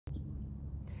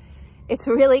It's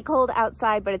really cold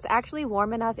outside, but it's actually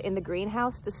warm enough in the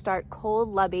greenhouse to start cold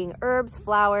loving herbs,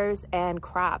 flowers, and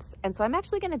crops. And so I'm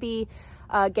actually going to be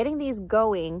getting these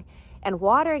going and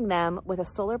watering them with a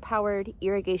solar powered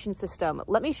irrigation system.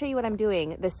 Let me show you what I'm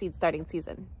doing this seed starting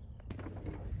season.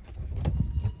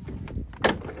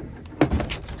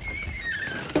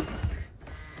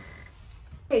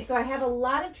 Okay, so I have a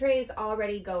lot of trays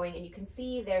already going, and you can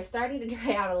see they're starting to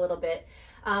dry out a little bit.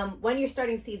 When you're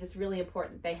starting seeds, it's really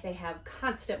important that they have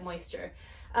constant moisture.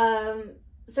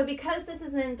 So because this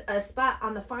isn't a spot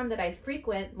on the farm that I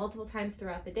frequent multiple times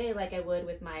throughout the day like I would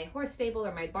with my horse stable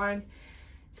or my barns,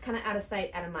 it's kind of out of sight,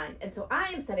 out of mind. And so I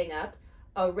am setting up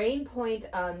a rain point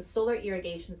solar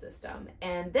irrigation system.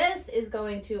 And this is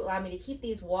going to allow me to keep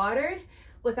these watered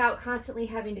without constantly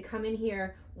having to come in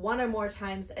here one or more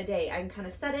times a day. I can kind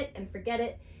of set it and forget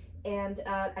it. And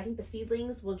I think the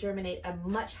seedlings will germinate a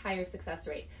much higher success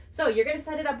rate. So you're gonna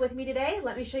set it up with me today.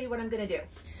 Let me show you what I'm gonna do.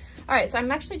 All right, so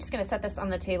I'm actually just gonna set this on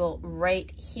the table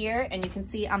right here, and you can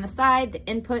see on the side, the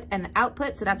input and the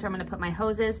output, so that's where I'm gonna put my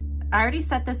hoses. I already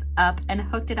set this up and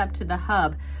hooked it up to the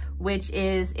hub, which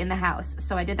is in the house.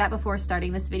 So I did that before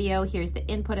starting this video. Here's the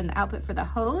input and the output for the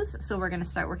hose, so we're gonna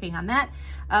start working on that.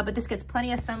 But this gets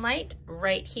plenty of sunlight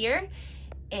right here.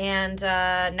 And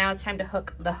now it's time to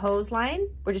hook the hose line.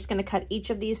 We're just gonna cut each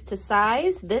of these to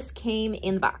size. This came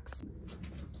in the box.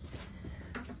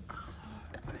 All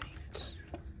right.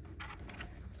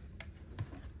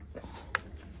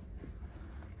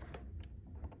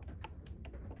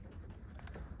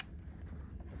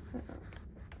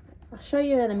 I'll show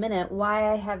you in a minute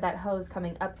why I have that hose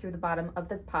coming up through the bottom of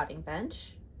the potting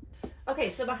bench. Okay,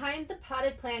 so behind the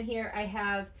potted plant here, I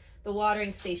have the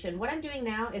watering station. What I'm doing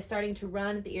now is starting to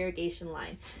run the irrigation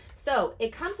line. So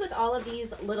it comes with all of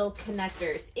these little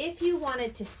connectors. If you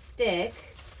wanted to stick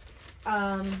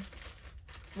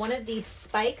one of these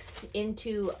spikes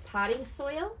into potting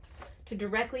soil to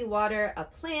directly water a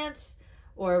plant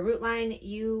or a root line,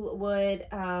 you would,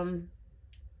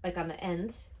 like on the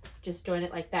end, just join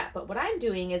it like that. But what I'm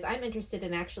doing is I'm interested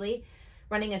in actually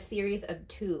running a series of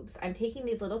tubes. I'm taking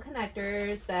these little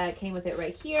connectors that came with it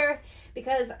right here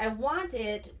because I want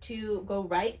it to go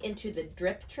right into the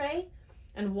drip tray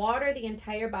and water the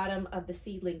entire bottom of the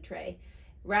seedling tray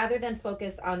rather than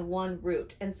focus on one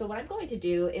root. And so what I'm going to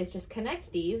do is just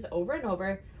connect these over and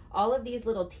over, all of these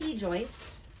little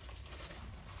T-joints.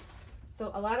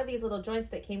 So a lot of these little joints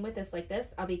that came with this like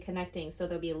this, I'll be connecting. So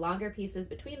there'll be longer pieces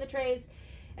between the trays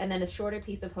and then a shorter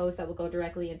piece of hose that will go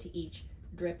directly into each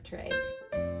drip tray.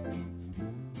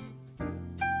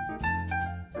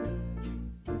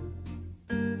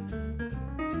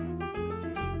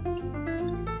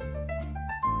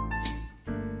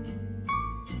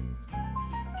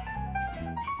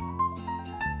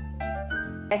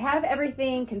 I have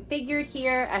everything configured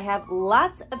here. I have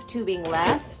lots of tubing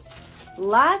left,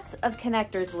 lots of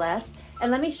connectors left.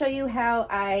 And let me show you how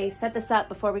I set this up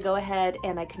before we go ahead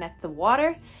and I connect the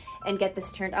water and get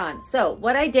this turned on. So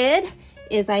what I did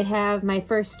is I have my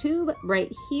first tube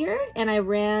right here, and I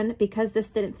ran, because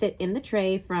this didn't fit in the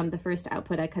tray from the first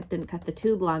output, I didn't cut the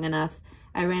tube long enough,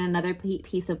 I ran another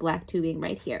piece of black tubing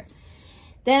right here.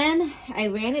 Then I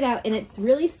ran it out, and it's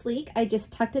really sleek. I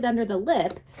just tucked it under the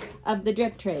lip of the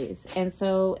drip trays. And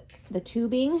so the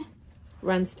tubing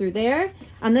runs through there.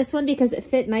 On this one, because it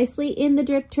fit nicely in the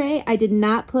drip tray, I did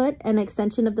not put an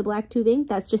extension of the black tubing.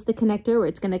 That's just the connector where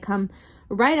it's gonna come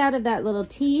right out of that little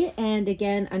T. And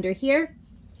again, under here,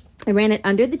 I ran it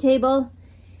under the table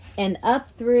and up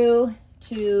through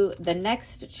to the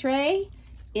next tray,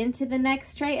 into the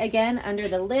next tray, again, under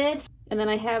the lid. And then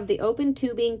I have the open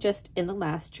tubing just in the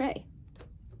last tray.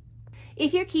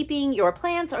 If you're keeping your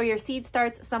plants or your seed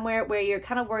starts somewhere where you're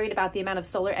kind of worried about the amount of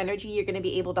solar energy you're going to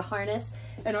be able to harness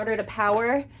in order to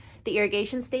power the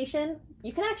irrigation station,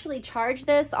 you can actually charge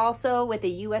this also with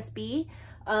a USB.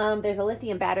 There's a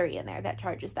lithium battery in there that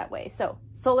charges that way. So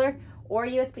solar or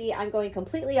USB, I'm going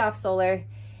completely off solar.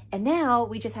 And now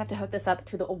we just have to hook this up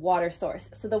to the water source.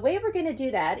 So the way we're going to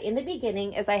do that in the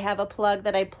beginning is I have a plug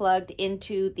that I plugged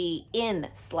into the in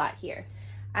slot here.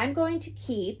 I'm going to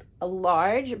keep a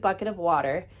large bucket of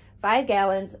water, 5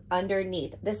 gallons,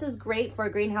 underneath. This is great for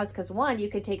a greenhouse because, one, you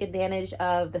could take advantage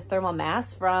of the thermal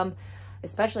mass from,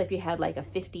 especially if you had like a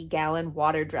 50-gallon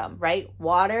water drum, right?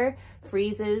 Water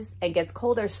freezes and gets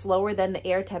colder slower than the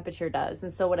air temperature does.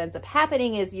 And so what ends up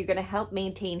happening is you're gonna help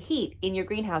maintain heat in your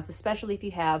greenhouse, especially if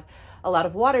you have a lot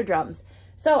of water drums.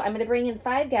 So I'm gonna bring in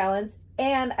 5 gallons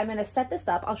and I'm gonna set this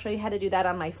up. I'll show you how to do that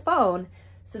on my phone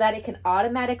so that it can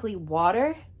automatically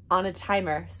water on a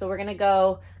timer. So we're gonna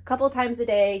go a couple times a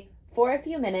day for a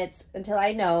few minutes until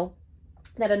I know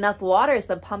that enough water has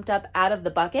been pumped up out of the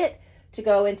bucket to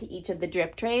go into each of the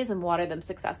drip trays and water them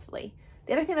successfully.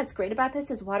 The other thing that's great about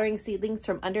this is watering seedlings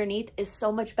from underneath is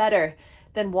so much better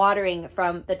than watering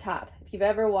from the top. If you've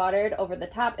ever watered over the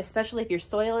top, especially if your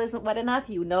soil isn't wet enough,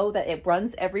 you know that it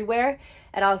runs everywhere.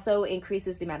 It also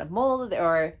increases the amount of mold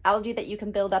or algae that you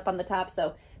can build up on the top.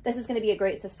 So this is going to be a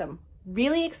great system.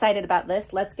 Really excited about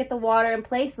this. Let's get the water in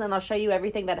place and then I'll show you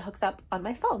everything that hooks up on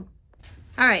my phone.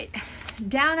 All right,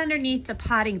 down underneath the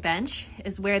potting bench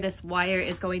is where this wire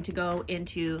is going to go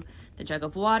into the jug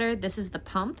of water. This is the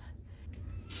pump.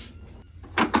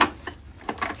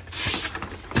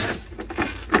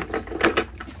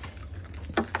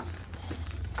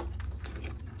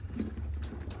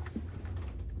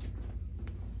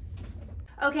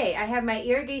 Okay, I have my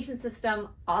irrigation system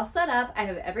all set up. I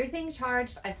have everything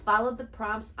charged. I followed the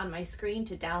prompts on my screen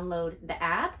to download the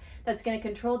app that's going to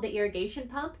control the irrigation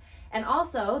pump. And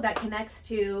also that connects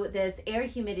to this air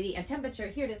humidity and temperature.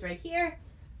 Here it is right here.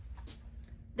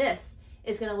 This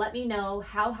is going to let me know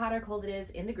how hot or cold it is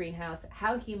in the greenhouse,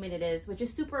 how humid it is, which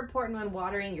is super important when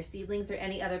watering your seedlings or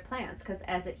any other plants, because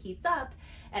as it heats up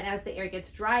and as the air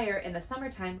gets drier in the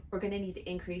summertime, we're going to need to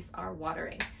increase our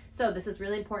watering. So this is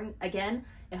really important. Again,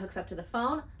 it hooks up to the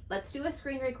phone. Let's do a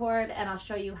screen record and I'll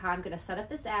show you how I'm going to set up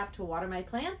this app to water my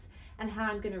plants and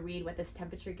how I'm going to read what this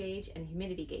temperature gauge and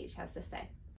humidity gauge has to say.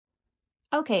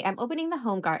 Okay, I'm opening the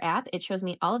HomeGuard app. It shows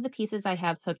me all of the pieces I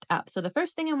have hooked up. So the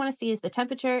first thing I want to see is the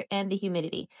temperature and the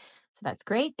humidity. So that's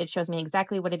great. It shows me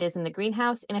exactly what it is in the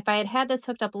greenhouse. And if I had had this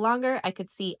hooked up longer, I could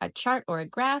see a chart or a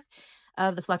graph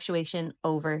of the fluctuation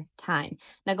over time.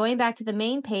 Now going back to the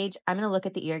main page, I'm going to look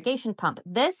at the irrigation pump.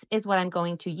 This is what I'm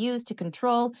going to use to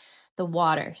control the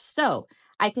water. So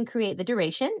I can create the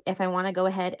duration if I want to go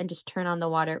ahead and just turn on the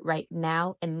water right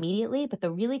now immediately. But the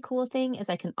really cool thing is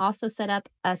I can also set up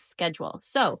a schedule.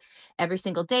 So every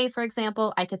single day, for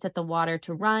example, I could set the water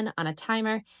to run on a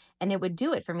timer and it would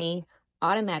do it for me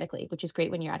automatically, which is great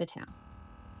when you're out of town.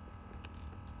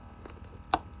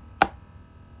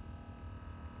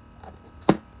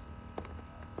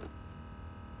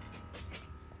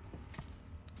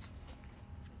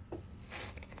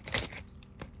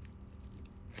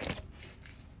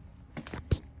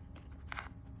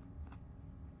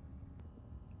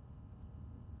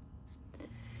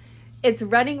 It's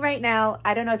running right now.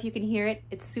 I don't know if you can hear it.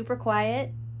 It's super quiet,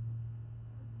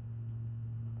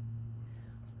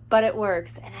 but it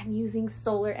works. And I'm using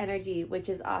solar energy, which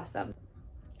is awesome.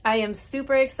 I am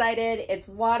super excited. It's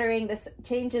watering. This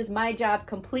changes my job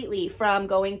completely from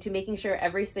going to making sure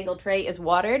every single tray is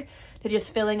watered to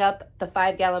just filling up the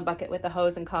 5-gallon bucket with a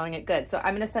hose and calling it good. So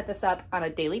I'm going to set this up on a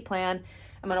daily plan.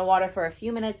 I'm going to water for a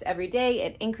few minutes every day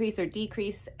and increase or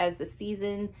decrease as the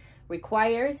season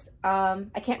requires.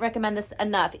 I can't recommend this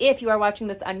enough. If you are watching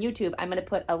this on YouTube, I'm going to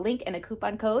put a link and a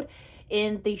coupon code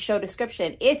in the show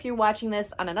description. If you're watching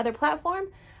this on another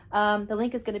platform, the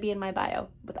link is going to be in my bio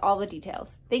with all the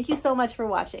details. Thank you so much for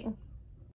watching.